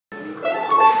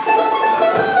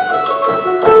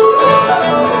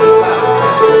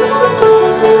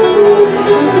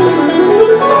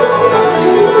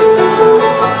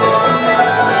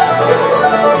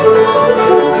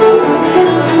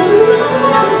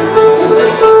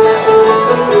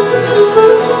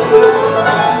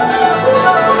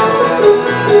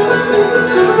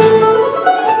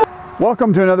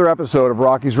Welcome to another episode of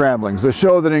Rocky's Ramblings, the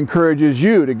show that encourages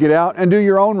you to get out and do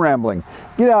your own rambling.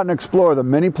 Get out and explore the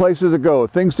many places to go,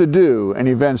 things to do, and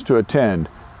events to attend,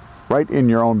 right in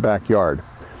your own backyard.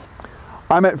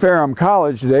 I'm at Ferrum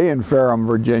College today in Ferrum,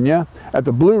 Virginia, at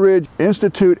the Blue Ridge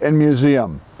Institute and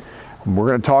Museum. We're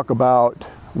going to talk about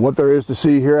what there is to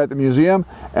see here at the museum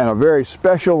and a very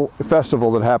special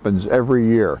festival that happens every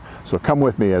year. So come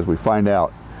with me as we find out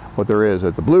what there is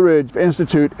at the Blue Ridge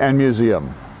Institute and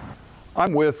Museum.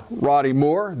 I'm with Roddy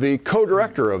Moore, the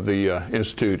co-director of the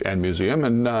Institute and Museum,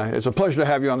 and it's a pleasure to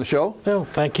have you on the show. Well,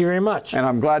 thank you very much. And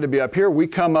I'm glad to be up here. We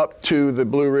come up to the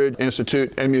Blue Ridge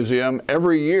Institute and Museum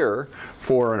every year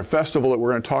for a festival that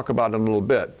we're going to talk about in a little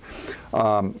bit.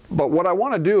 But what I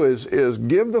want to do is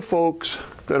give the folks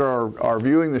that are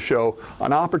viewing the show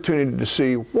an opportunity to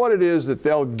see what it is that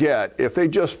they'll get if they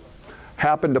just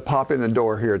happen to pop in the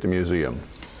door here at the museum.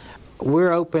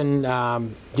 We're open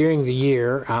during the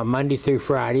year, Monday through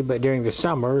Friday, but during the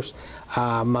summers,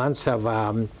 months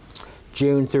of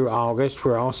June through August,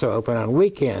 we're also open on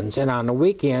weekends. And on the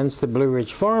weekends, the Blue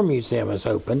Ridge Farm Museum is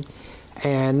open,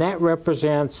 and that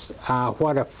represents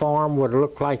what a farm would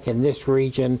look like in this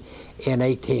region in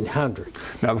 1800.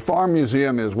 Now, the Farm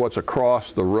Museum is what's across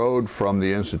the road from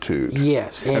the Institute.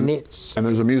 Yes, and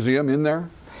there's a museum in there?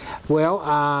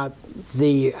 Well,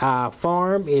 the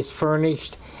farm is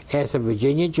furnished as a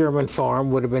Virginia German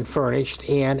farm would have been furnished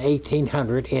in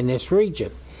 1800 in this region.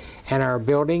 And our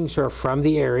buildings are from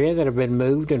the area that have been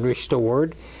moved and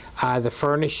restored. The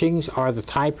furnishings are the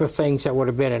type of things that would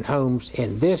have been in homes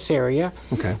in this area.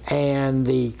 Okay. And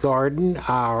the garden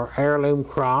are heirloom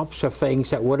crops of things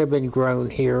that would have been grown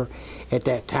here at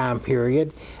that time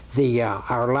period.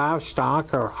 Our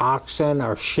livestock, our oxen,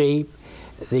 our sheep,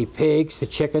 the pigs, the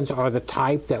chickens are the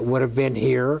type that would have been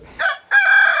here.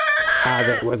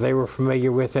 That they were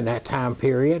familiar with in that time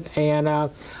period. And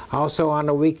also on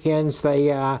the weekends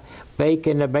they bake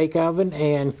in the bake oven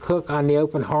and cook on the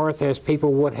open hearth as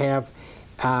people would have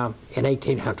in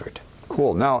 1800.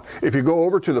 Cool. Now, if you go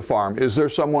over to the farm, is there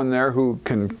someone there who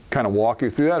can kind of walk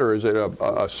you through that, or is it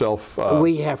a self...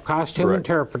 We have costume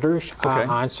interpreters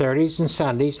on Saturdays and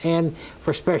Sundays, and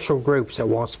for special groups that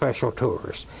want special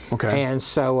tours. Okay. And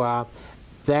so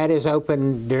that is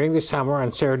open during the summer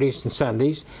on Saturdays and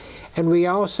Sundays. And we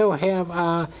also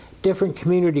have different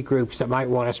community groups that might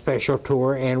want a special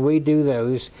tour, and we do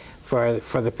those for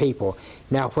the people.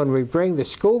 Now, when we bring the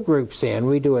school groups in,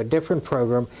 we do a different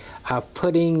program of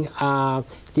putting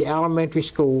the elementary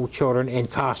school children in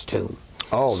costume.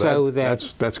 Oh, so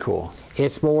that's cool.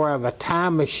 It's more of a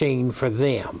time machine for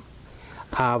them.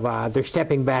 They're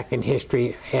stepping back in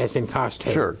history as in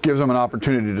costume. Sure, gives them an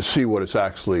opportunity to see what it's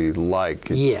actually like.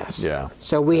 Yes. Yeah.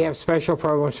 So we have special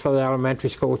programs for the elementary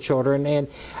school children, and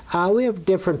we have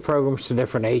different programs to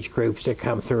different age groups that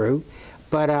come through.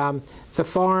 But the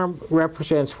farm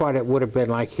represents what it would have been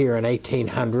like here in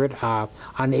 1800 on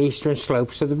the eastern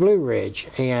slopes of the Blue Ridge.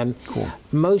 And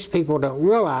most people don't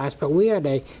realize, but we had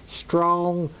a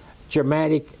strong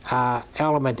dramatic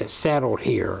element that settled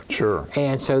here. Sure.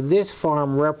 And so this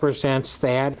farm represents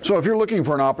that. So if you're looking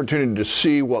for an opportunity to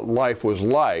see what life was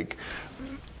like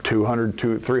 200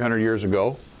 to 300 years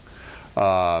ago,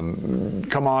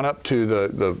 come on up to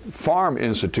the Farm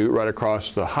Institute right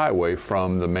across the highway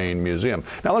from the main museum.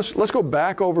 Now let's go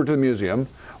back over to the museum,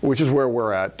 which is where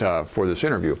we're at for this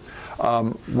interview.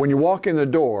 When you walk in the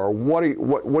door, what are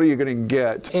you going to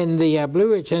get? In the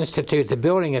Blue Ridge Institute, the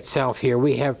building itself here,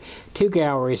 we have two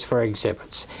galleries for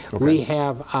exhibits. Okay. We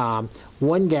have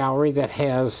one gallery that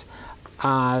has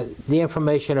the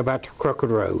information about the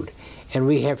Crooked Road. And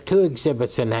we have two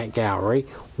exhibits in that gallery,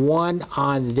 one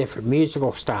on the different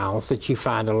musical styles that you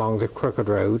find along the Crooked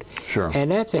Road. Sure.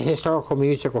 And that's a historical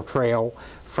musical trail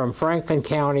from Franklin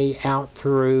County out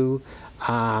through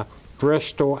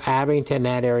Bristol, Abington,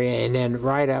 that area, and then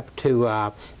right up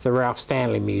to the Ralph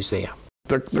Stanley Museum.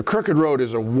 The Crooked Road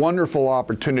is a wonderful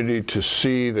opportunity to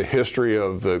see the history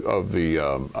of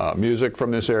the music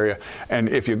from this area. And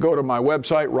if you go to my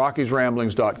website,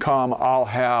 rockysramblings.com, I'll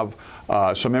have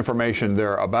some information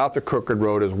there about the Crooked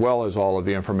Road, as well as all of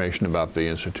the information about the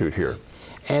Institute here.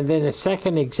 And then the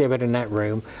second exhibit in that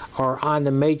room are on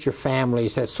the major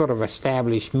families that sort of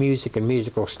established music and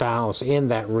musical styles in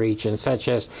that region, such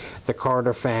as the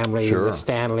Carter family, the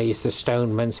Stanleys, the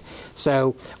Stonemans.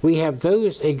 So we have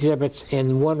those exhibits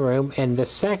in one room. In the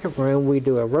second room, we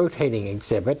do a rotating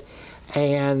exhibit.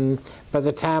 And by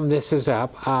the time this is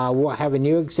up, we'll have a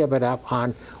new exhibit up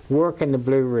on work in the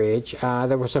Blue Ridge.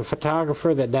 There was a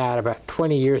photographer that died about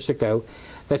 20 years ago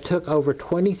that took over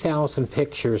 20,000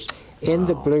 pictures in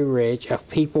the Blue Ridge of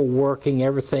people working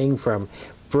everything from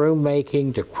broom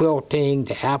making to quilting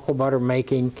to apple butter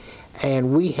making,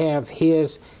 and we have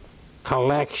his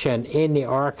collection in the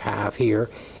archive here,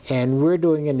 and we're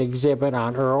doing an exhibit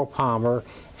on Earl Palmer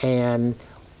and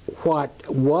what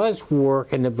was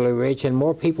work in the Blue Ridge, and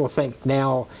more people think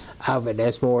now of it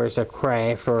as more as a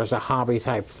craft or as a hobby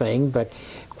type thing, but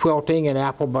quilting and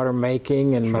apple butter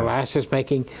making and molasses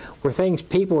making were things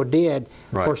people did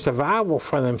for survival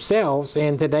for themselves,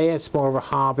 and today it's more of a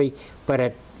hobby,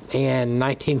 but in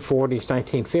 1940s,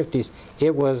 1950s,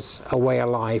 it was a way of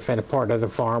life and a part of the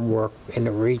farm work in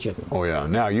the region. Oh yeah.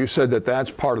 Now you said that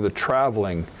that's part of the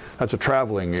traveling, that's a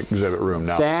traveling exhibit room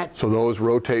now. So those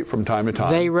rotate from time to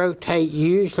time? They rotate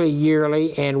usually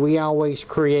yearly, and we always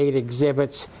create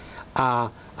exhibits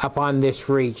up on this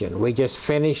region. We just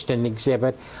finished an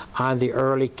exhibit on the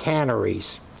early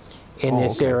canneries in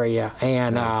this area,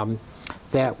 and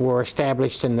that were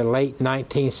established in the late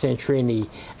 19th century, in the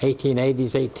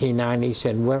 1880s, 1890s,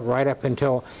 and went right up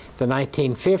until the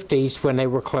 1950s when they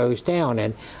were closed down.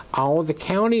 And all the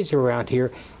counties around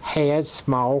here had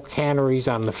small canneries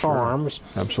on the farms,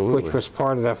 which was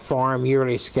part of the farm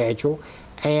yearly schedule.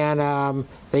 And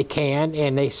they canned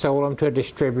and they sold them to a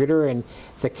distributor, and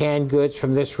the canned goods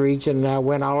from this region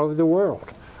went all over the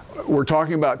world. We're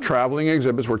talking about traveling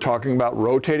exhibits. We're talking about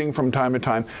rotating from time to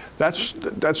time. That's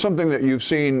something that you've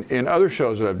seen in other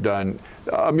shows that I've done.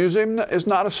 A museum is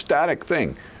not a static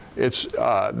thing. It's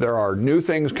there are new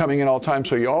things coming in all the time,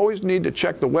 so you always need to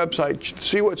check the website,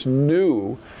 see what's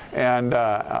new, and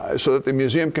so that the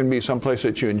museum can be someplace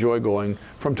that you enjoy going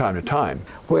from time to time.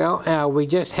 Well, we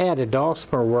just had a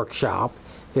dulcimer workshop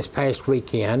this past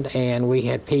weekend, and we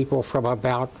had people from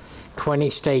about 20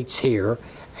 states here.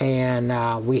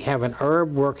 And we have an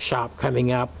herb workshop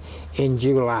coming up in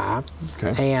July,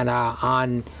 and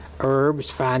on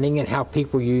herbs, finding and how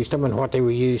people used them and what they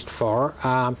were used for.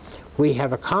 We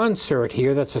have a concert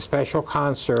here that's a special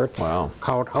concert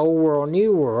called Old World,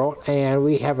 New World, and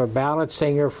we have a ballad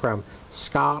singer from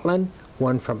Scotland,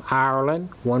 one from Ireland,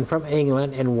 one from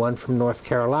England, and one from North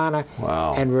Carolina.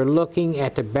 And we're looking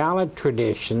at the ballad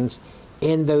traditions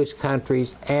in those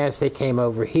countries as they came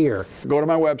over here. Go to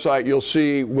my website, you'll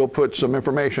see, we'll put some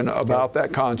information about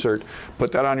that concert.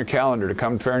 Put that on your calendar to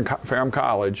come to Ferrum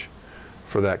College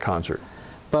for that concert.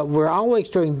 But we're always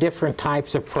doing different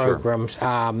types of programs,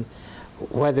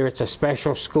 whether it's a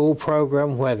special school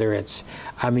program, whether it's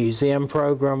a museum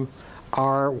program,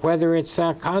 or whether it's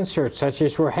concerts such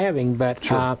as we're having, but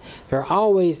there are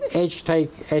always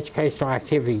educational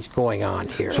activities going on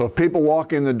here. So if people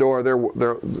walk in the door, they're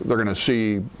going to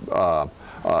see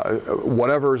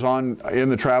whatever's in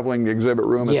the traveling exhibit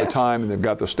room at the time, and they've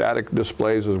got the static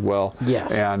displays as well,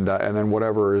 and then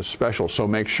whatever is special. So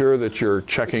make sure that you're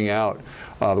checking out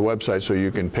the website so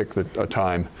you can pick a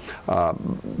time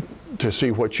to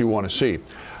see what you want to see.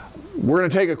 We're going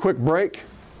to take a quick break.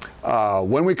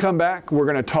 When we come back, we're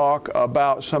going to talk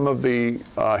about some of the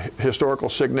historical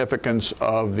significance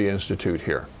of the Institute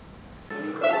here.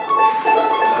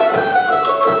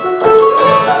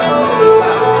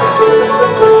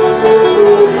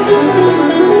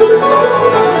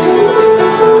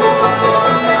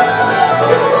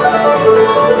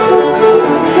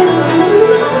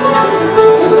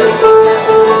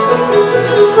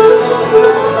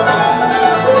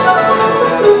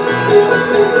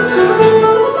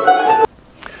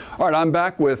 All right, I'm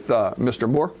back with Mr.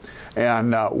 Moore,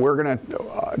 and we're going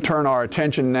to turn our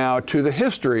attention now to the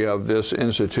history of this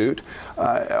institute.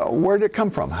 Where did it come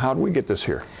from? How did we get this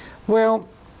here? Well,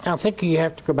 I think you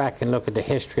have to go back and look at the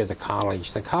history of the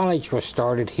college. The college was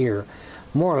started here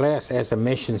more or less as a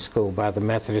mission school by the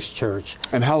Methodist Church.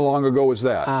 And how long ago was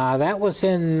that? That was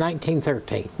in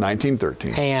 1913.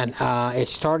 1913. And it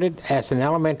started as an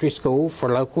elementary school for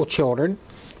local children,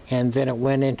 and then it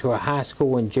went into a high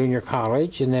school and junior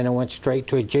college, and then it went straight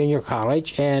to a junior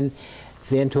college, and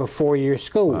then to a four-year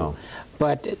school.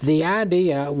 But the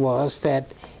idea was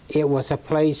that it was a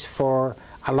place for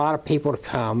a lot of people to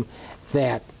come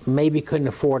that maybe couldn't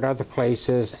afford other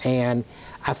places, and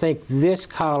I think this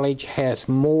college has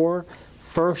more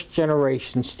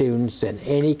first-generation students than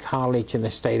any college in the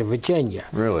state of Virginia.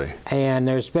 Really? And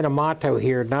there's been a motto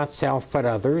here, not self but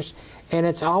others, and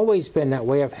it's always been that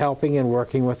way of helping and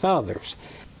working with others.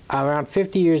 Around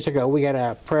 50 years ago, we had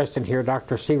a president here,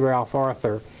 Dr. C. Ralph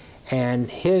Arthur, and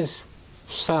his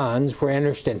sons were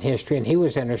interested in history, and he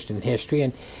was interested in history,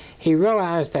 and he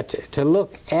realized that to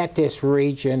look at this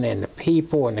region and the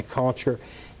people and the culture,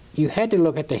 you had to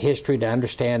look at the history to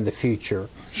understand the future.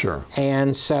 Sure.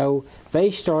 And so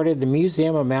they started the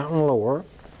Museum of Mountain Lore.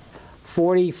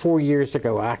 44 years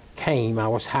ago I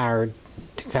was hired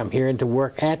to come here and to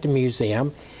work at the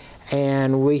museum,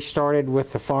 And we started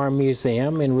with the Farm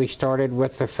Museum, and we started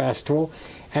with the festival,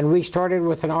 and we started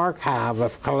with an archive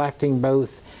of collecting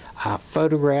both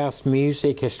photographs,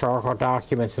 music, historical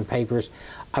documents, and papers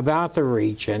about the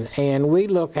region. And we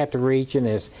look at the region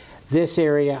as this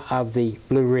area of the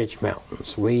Blue Ridge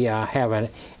Mountains. We have an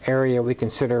area we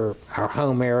consider our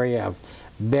home area of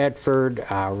Bedford,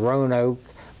 Roanoke,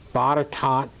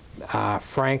 Botetourt,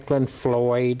 Franklin,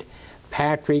 Floyd,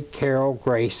 Patrick, Carroll,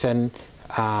 Grayson,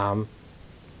 and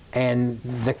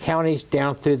the counties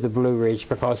down through the Blue Ridge,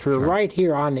 because we're right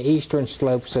here on the eastern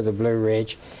slopes of the Blue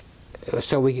Ridge.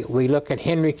 So we look at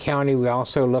Henry County, we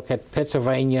also look at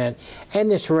Pennsylvania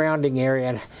and the surrounding area,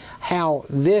 and how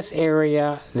this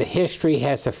area, the history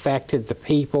has affected the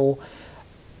people,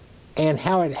 and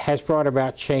how it has brought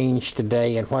about change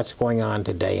today and what's going on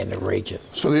today in the region.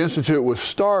 So the Institute was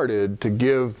started to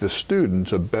give the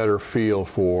students a better feel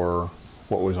for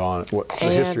what was on, the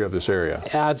history of this area.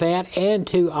 That, and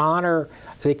to honor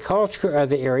the culture of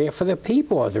the area for the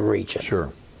people of the region.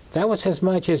 Sure. That was as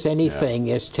much as anything,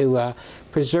 is to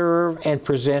preserve and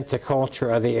present the culture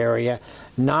of the area,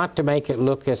 not to make it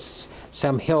look as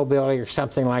some hillbilly or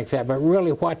something like that, but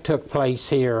really what took place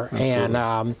here. Absolutely.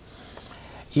 And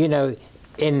you know,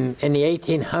 in the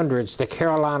 1800s, the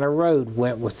Carolina Road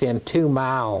went within 2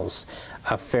 miles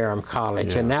of Ferrum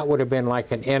College, and that would have been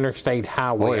like an interstate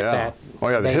highway at that. Oh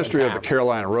yeah, the history of the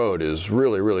Carolina Road is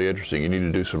really, really interesting. You need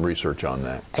to do some research on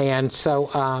that. And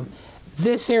so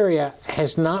this area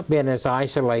has not been as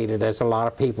isolated as a lot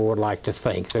of people would like to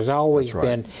think. There's always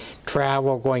been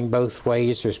travel going both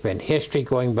ways. There's been history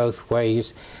going both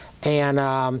ways.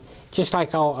 And just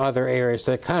like all other areas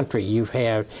of the country, you've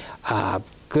had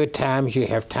good times, you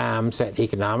have times that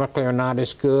economically are not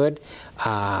as good.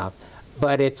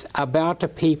 But it's about the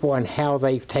people and how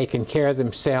they've taken care of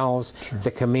themselves,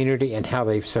 the community, and how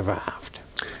they've survived.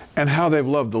 And how they've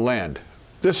loved the land.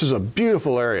 This is a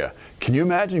beautiful area. Can you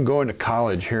imagine going to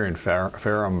college here in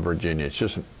Ferrum, Virginia? It's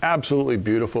just an absolutely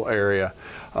beautiful area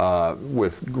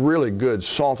with really good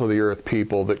salt-of-the-earth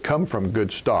people that come from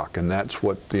good stock, and that's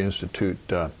what the Institute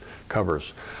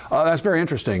covers. That's very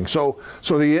interesting. So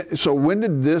when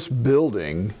did this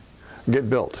building get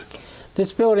built?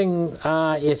 This building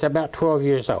is about 12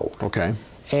 years old. Okay.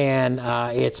 And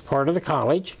it's part of the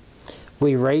college.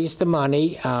 We raised the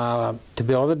money to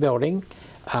build the building.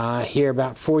 Here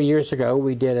about 4 years ago,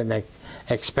 we did an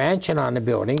expansion on the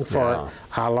building for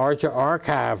a larger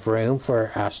archive room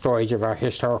for storage of our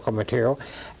historical material,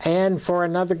 and for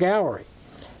another gallery.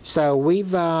 So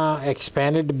we've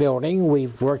expanded the building.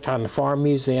 We've worked on the Farm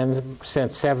Museum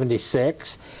since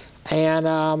 '76,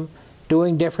 and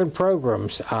doing different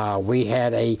programs. We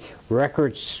had a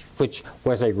records, which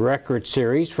was a record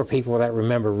series for people that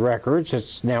remember records.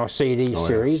 It's now a CD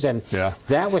series, and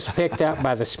that was picked up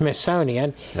by the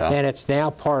Smithsonian, and it's now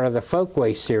part of the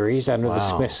Folkways series under the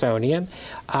Smithsonian.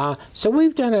 So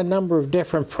we've done a number of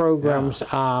different programs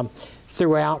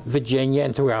throughout Virginia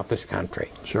and throughout this country.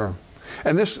 Sure.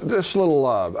 And this little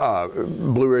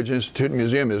Blue Ridge Institute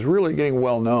Museum is really getting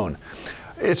well known.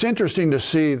 It's interesting to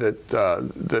see that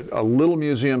that a little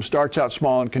museum starts out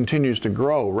small and continues to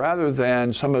grow, rather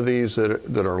than some of these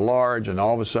that are large and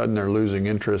all of a sudden they're losing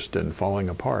interest and falling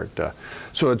apart.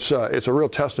 So it's a real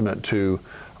testament to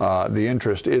the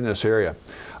interest in this area.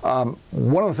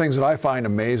 One of the things that I find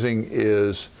amazing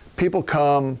is people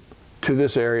come to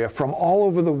this area from all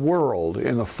over the world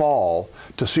in the fall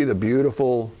to see the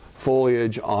beautiful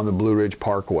foliage on the Blue Ridge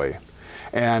Parkway.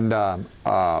 And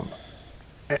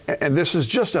this is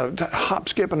just a hop,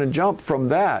 skip, and a jump from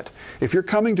that. If you're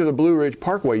coming to the Blue Ridge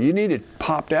Parkway, you need to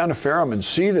pop down to Ferrum and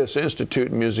see this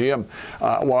Institute Museum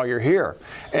while you're here.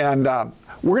 And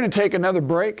we're going to take another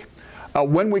break.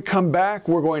 When we come back,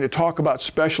 we're going to talk about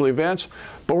special events,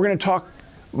 but we're going to talk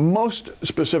most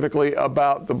specifically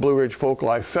about the Blue Ridge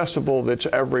Folklife Festival that's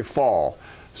every fall.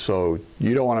 So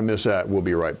you don't want to miss that. We'll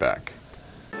be right back.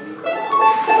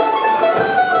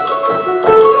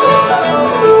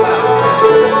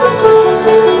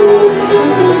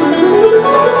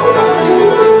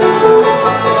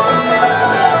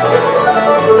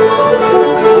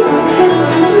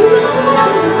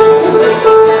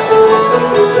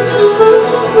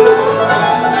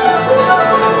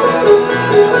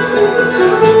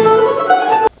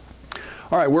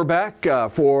 All right, we're back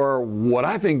for what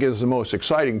I think is the most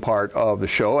exciting part of the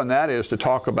show, and that is to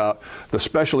talk about the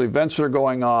special events that are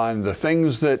going on, the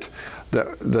things that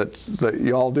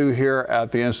y'all do here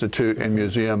at the Institute and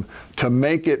Museum to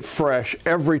make it fresh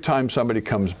every time somebody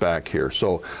comes back here.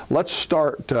 So let's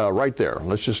start right there.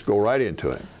 Let's just go right into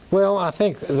it. Well, I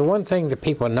think the one thing that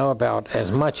people know about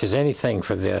as much as anything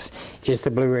for this is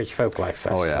the Blue Ridge Folklife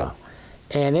Festival. Oh, yeah.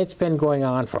 and it's been going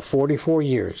on for 44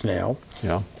 years now.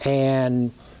 Yeah.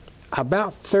 And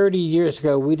about 30 years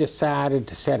ago, we decided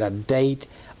to set a date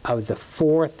of the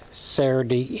 4th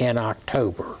Saturday in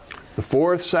October. The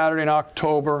 4th Saturday in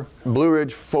October, Blue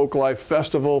Ridge Folklife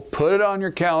Festival. Put it on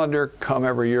your calendar. Come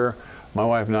every year. My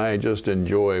wife and I just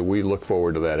enjoy. We look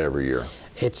forward to that every year.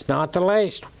 It's not the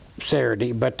last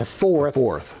Saturday, but the 4th. The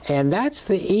 4th. And that's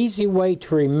the easy way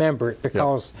to remember it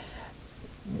because,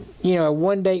 you know,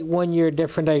 one date, one year,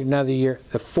 different date, another year.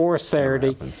 The 4th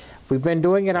Saturday. We've been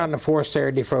doing it on the 4th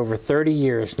Saturday for over 30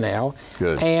 years now.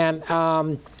 Good. And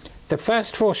the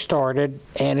festival started,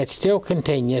 and it still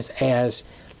continues, as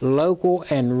local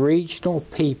and regional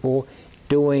people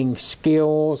doing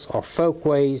skills or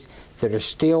folkways that are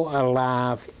still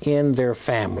alive in their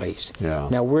families. Yeah.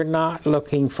 Now, we're not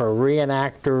looking for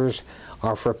reenactors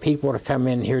or for people to come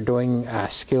in here doing a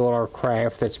skill or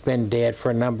craft that's been dead for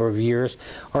a number of years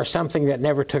or something that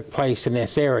never took place in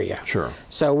this area. Sure.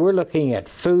 So we're looking at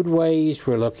foodways,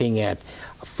 we're looking at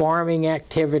farming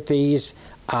activities,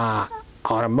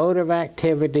 automotive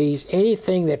activities,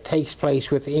 anything that takes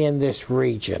place within this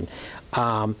region.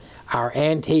 Our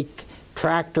antique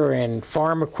tractor and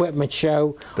farm equipment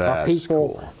show are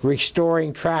people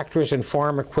restoring tractors and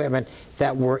farm equipment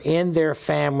that were in their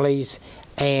families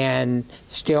and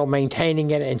still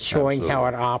maintaining it and showing how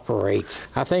it operates.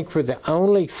 I think we're the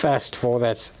only festival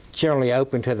that's generally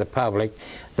open to the public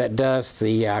that does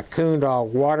the Coondog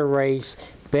Water Race,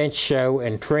 bench show,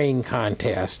 and treeing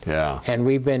contest. Yeah. And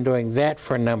we've been doing that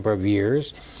for a number of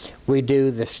years. We do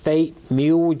the state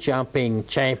mule jumping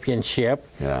championship.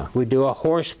 Yeah. We do a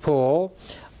horse pull.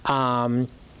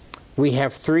 We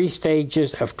have 3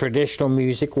 stages of traditional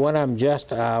music, one of them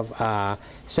just of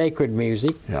sacred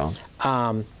music.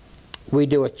 Yeah. We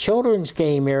do a children's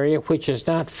game area, which is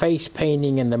not face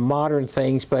painting and the modern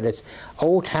things, but it's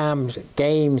old times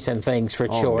games and things for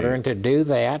children to do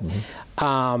that.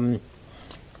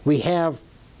 We have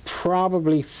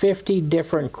probably 50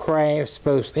 different crafts,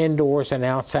 both indoors and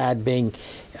outside, being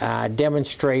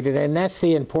demonstrated, and that's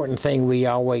the important thing we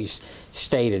always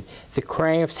stated. The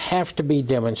crafts have to be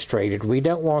demonstrated. We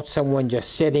don't want someone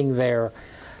just sitting there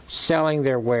selling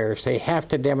their wares. They have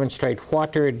to demonstrate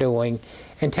what they're doing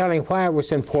and telling why it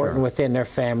was important within their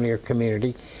family or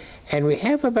community. And we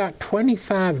have about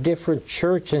 25 different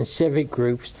church and civic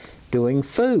groups doing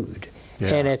food.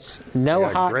 Yeah. And it's no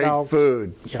hot dogs. Great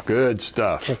food, good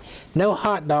stuff. No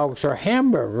hot dogs or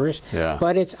hamburgers,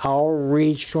 but it's all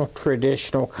regional,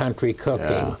 traditional country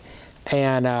cooking.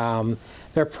 And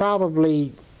there are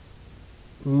probably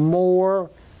more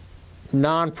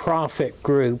nonprofit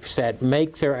groups that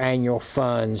make their annual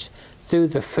funds through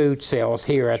the food sales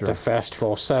here at the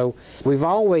festival. So we've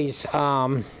always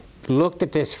looked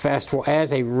at this festival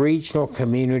as a regional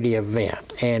community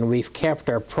event, and we've kept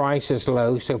our prices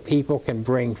low so people can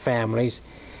bring families,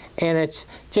 and it's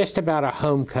just about a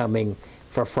homecoming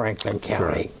for Franklin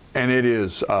County. And it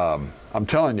is, I'm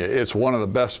telling you, it's one of the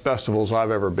best festivals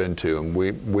I've ever been to, and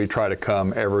we try to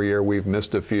come every year. We've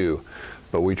missed a few,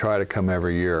 but we try to come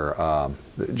every year.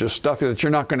 Just stuff that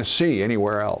you're not going to see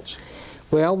anywhere else.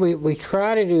 Well, we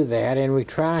try to do that, and we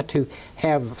try to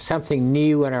have something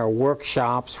new in our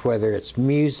workshops, whether it's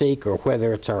music or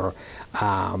whether it's our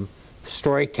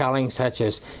storytelling, such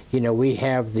as, you know, we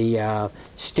have the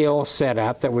still set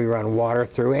up that we run water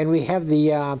through, and we have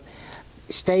the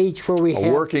stage where we have a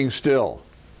working still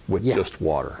with just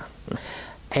water.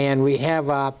 And we have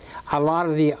a lot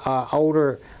of the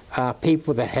older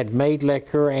people that had made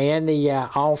liquor and the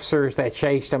officers that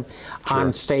chased them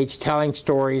on stage telling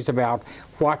stories about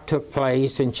what took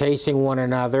place and chasing one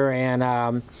another.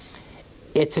 And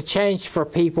it's a chance for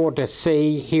people to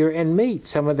see, hear, and meet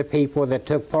some of the people that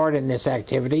took part in this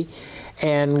activity.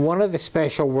 And one of the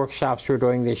special workshops we're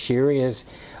doing this year is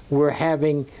we're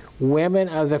having women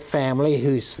of the family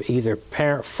whose either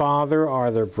parent, father,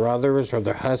 or their brothers or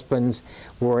their husbands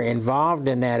were involved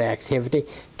in that activity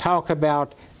talk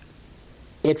about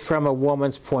it from a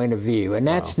woman's point of view, and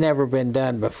that's never been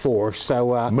done before.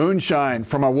 So moonshine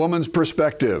from a woman's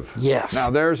perspective. Yes. Now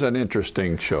there's an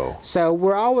interesting show. So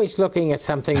we're always looking at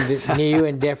something new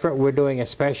and different. We're doing a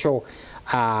special.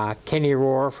 Kenny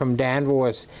Rohr from Danville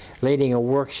is leading a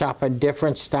workshop on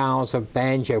different styles of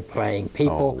banjo playing.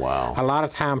 People, a lot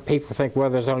of time people think, well,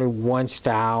 there's only one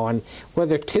style, and well,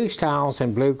 there are 2 styles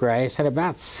in bluegrass and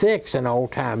about 6 in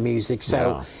old-time music.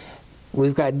 So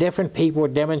we've got different people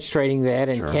demonstrating that,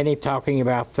 and Kenny talking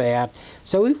about that.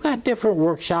 So we've got different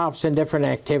workshops and different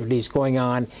activities going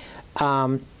on.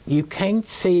 you can't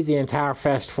see the entire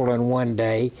festival in one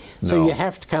day, so No. you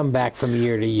have to come back from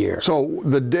year to year. So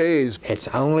the days... It's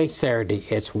only Saturday.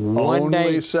 It's one day.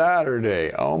 Only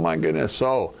Saturday. Oh my goodness.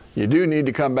 So you do need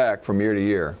to come back from year to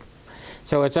year.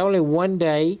 So it's only one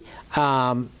day,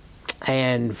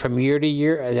 and from year to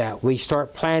year, we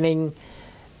start planning.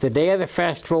 The day of the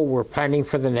festival, we're planning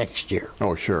for the next year.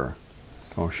 Oh, sure.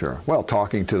 Oh, sure. Well,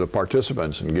 talking to the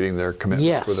participants and getting their commitment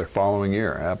Yes. for the following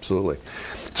year. Absolutely.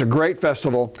 It's a great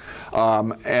festival,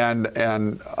 but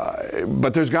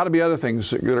there's got to be other things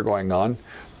that are going on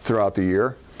throughout the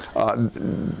year.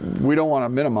 We don't want to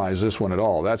minimize this one at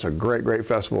all. That's a great, great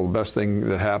festival, the best thing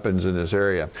that happens in this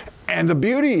area. And the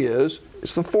beauty is,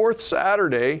 it's the fourth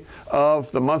Saturday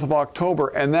of the month of October,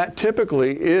 and that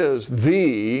typically is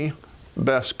the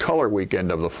best color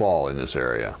weekend of the fall in this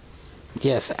area.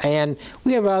 Yes, and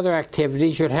we have other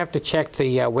activities. You'd have to check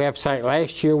the website.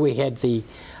 Last year we had the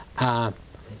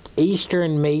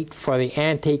Eastern meet for the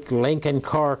Antique Lincoln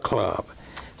Car Club.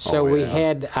 So we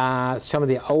had some of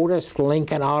the oldest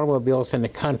Lincoln automobiles in the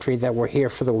country that were here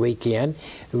for the weekend.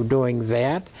 We were doing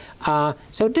that.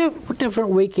 So different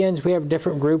weekends, we have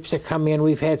different groups that come in.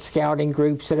 We've had scouting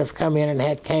groups that have come in and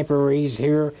had camporees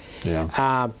here.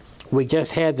 Yeah. We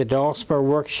just had the Dulcimer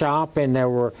workshop, and there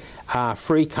were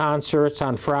free concerts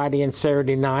on Friday and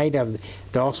Saturday night of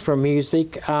Dulcimer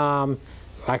music.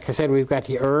 Like I said, we've got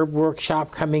the herb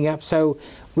workshop coming up. So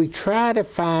we try to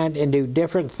find and do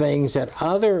different things that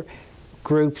other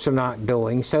groups are not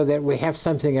doing, so that we have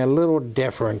something a little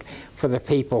different for the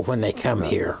people when they come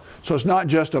here. So it's not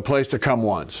just a place to come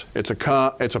once. It's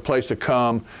a place to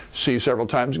come, see several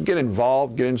times, get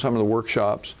involved, get in some of the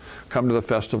workshops, come to the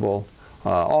festival.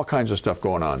 All kinds of stuff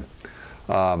going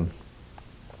on.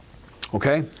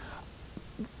 Okay,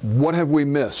 what have we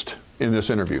missed in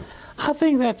this interview? I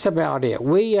think that's about it.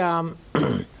 We, of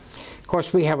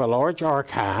course, we have a large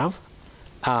archive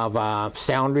of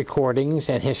sound recordings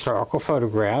and historical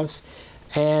photographs,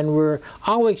 and we're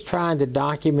always trying to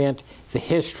document the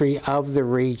history of the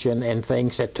region and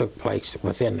things that took place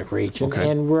within the region. Okay.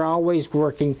 And we're always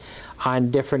working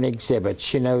on different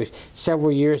exhibits. You know,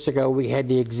 several years ago we had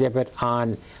the exhibit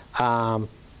on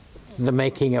the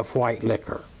making of white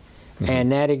liquor,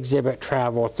 and that exhibit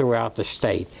traveled throughout the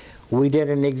state. We did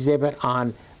an exhibit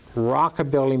on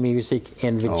rockabilly music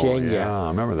in Virginia. Oh, yeah, I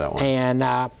remember that one.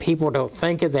 And people don't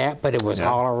think of that, but it was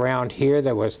all around here.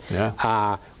 There was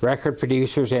record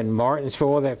producers in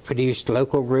Martinsville that produced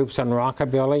local groups on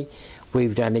rockabilly.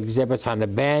 We've done exhibits on the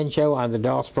banjo, on the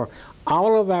dulcimer.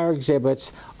 All of our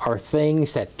exhibits are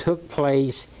things that took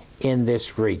place in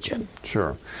this region.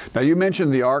 Sure. Now you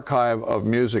mentioned the archive of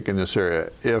music in this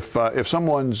area. If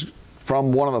someone's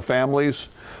from one of the families,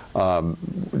 do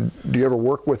you ever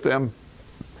work with them?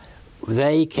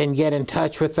 They can get in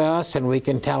touch with us, and we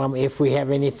can tell them if we have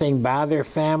anything by their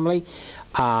family.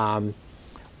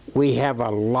 We have a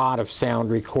lot of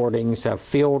sound recordings,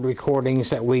 field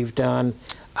recordings that we've done.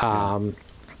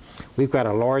 We've got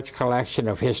a large collection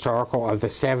of the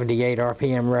 78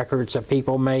 RPM records that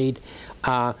people made.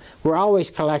 We're always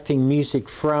collecting music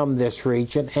from this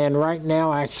region, and right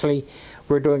now, actually,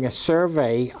 we're doing a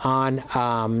survey on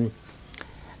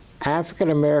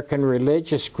African-American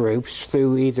religious groups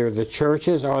through either the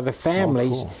churches or the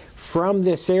families from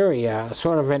this area,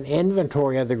 sort of an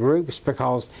inventory of the groups,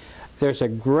 because there's a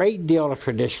great deal of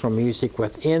traditional music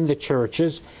within the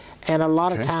churches, and a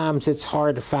lot of times it's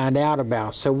hard to find out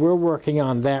about. So we're working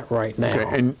on that right now.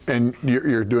 Okay, and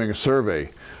you're doing a survey.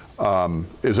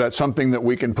 Is that something that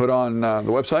we can put on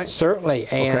the website? Certainly,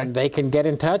 and they can get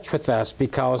in touch with us,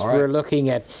 because we're looking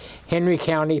at Henry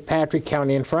County, Patrick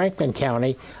County, and Franklin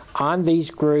County on these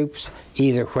groups,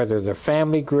 either whether they're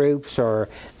family groups or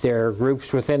they're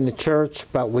groups within the church,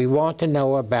 but we want to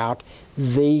know about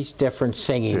these different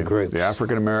singing groups. The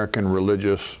African-American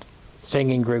religious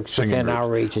singing groups within our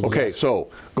region. Okay, so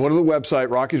go to the website,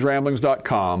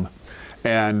 rockysramblings.com,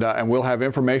 and we'll have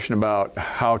information about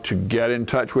how to get in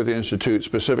touch with the Institute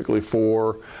specifically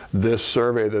for this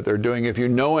survey that they're doing. If you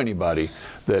know anybody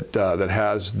that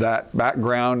has that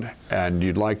background and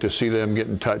you'd like to see them get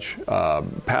in touch,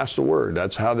 pass the word.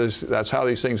 That's how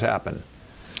these things happen.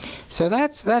 So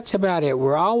that's about it.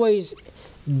 We're always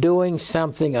doing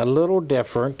something a little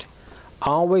different,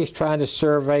 always trying to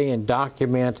survey and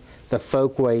document the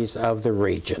folkways of the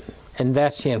region, and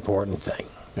that's the important thing.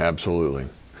 Absolutely.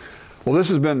 Well, this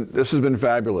has been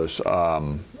fabulous.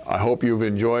 I hope you've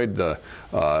enjoyed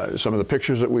some of the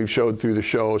pictures that we've showed through the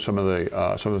show, some of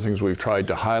the things we've tried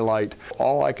to highlight.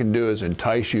 All I can do is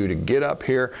entice you to get up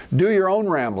here, do your own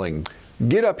rambling,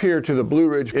 get up here to the Blue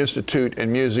Ridge Institute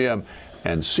and Museum,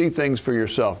 and see things for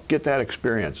yourself. Get that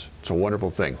experience. It's a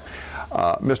wonderful thing.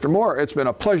 Mr. Moore, it's been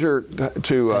a pleasure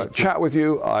to chat with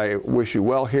you. I wish you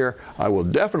well here. I will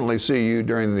definitely see you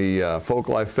during the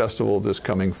Folklife Festival this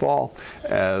coming fall,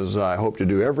 as I hope to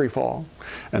do every fall.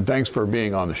 And thanks for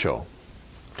being on the show.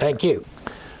 Thank you.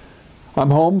 I'm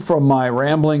home from my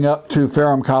rambling up to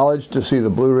Ferrum College to see the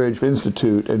Blue Ridge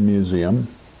Institute and Museum.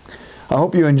 I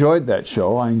hope you enjoyed that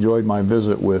show. I enjoyed my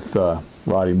visit with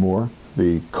Roddy Moore,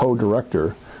 the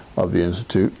co-director of the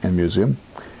Institute and Museum.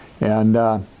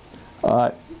 And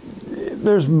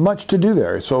there's much to do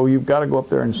there, so you've got to go up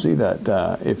there and see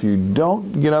that. If you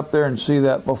don't get up there and see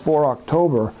that before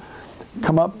October,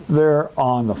 come up there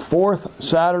on the 4th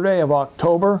Saturday of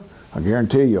October. I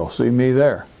guarantee you'll see me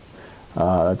there.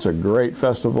 It's a great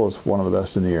festival. It's one of the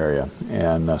best in the area,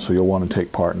 and so you'll want to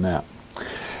take part in that.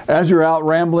 As you're out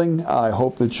rambling, I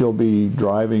hope that you'll be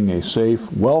driving a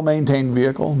safe, well-maintained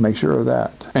vehicle. Make sure of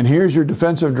that. And here's your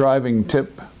defensive driving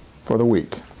tip for the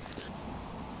week.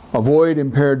 Avoid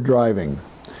impaired driving.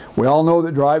 We all know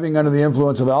that driving under the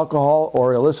influence of alcohol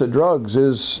or illicit drugs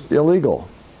is illegal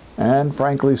and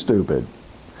frankly stupid.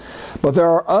 But there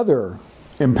are other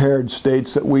impaired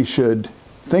states that we should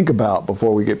think about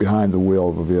before we get behind the wheel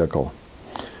of a vehicle.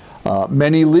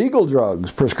 Many legal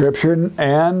drugs, prescription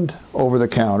and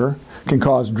over-the-counter, can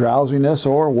cause drowsiness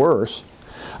or worse.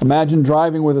 Imagine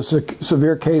driving with a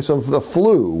severe case of the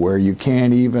flu where you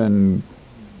can't even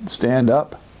stand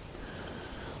up.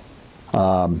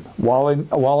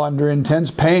 While under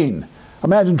intense pain.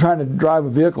 Imagine trying to drive a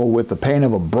vehicle with the pain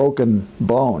of a broken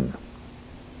bone.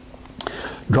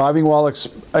 Driving while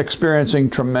experiencing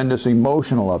tremendous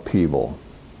emotional upheaval.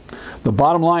 The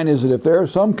bottom line is that if there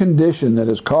is some condition that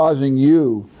is causing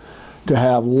you to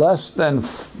have less than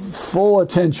full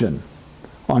attention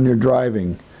on your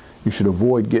driving, you should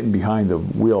avoid getting behind the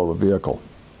wheel of a vehicle.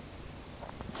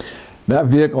 That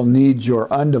vehicle needs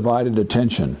your undivided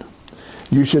attention.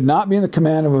 You should not be in the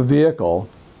command of a vehicle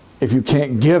if you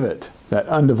can't give it that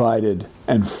undivided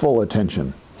and full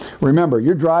attention. Remember,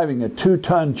 you're driving a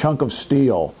 2-ton chunk of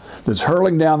steel that's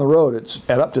hurling down the road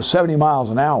at up to 70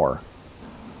 miles an hour.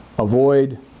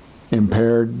 Avoid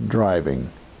impaired driving.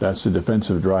 That's the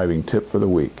defensive driving tip for the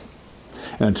week.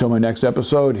 And until my next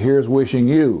episode, here's wishing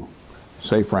you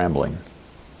safe rambling.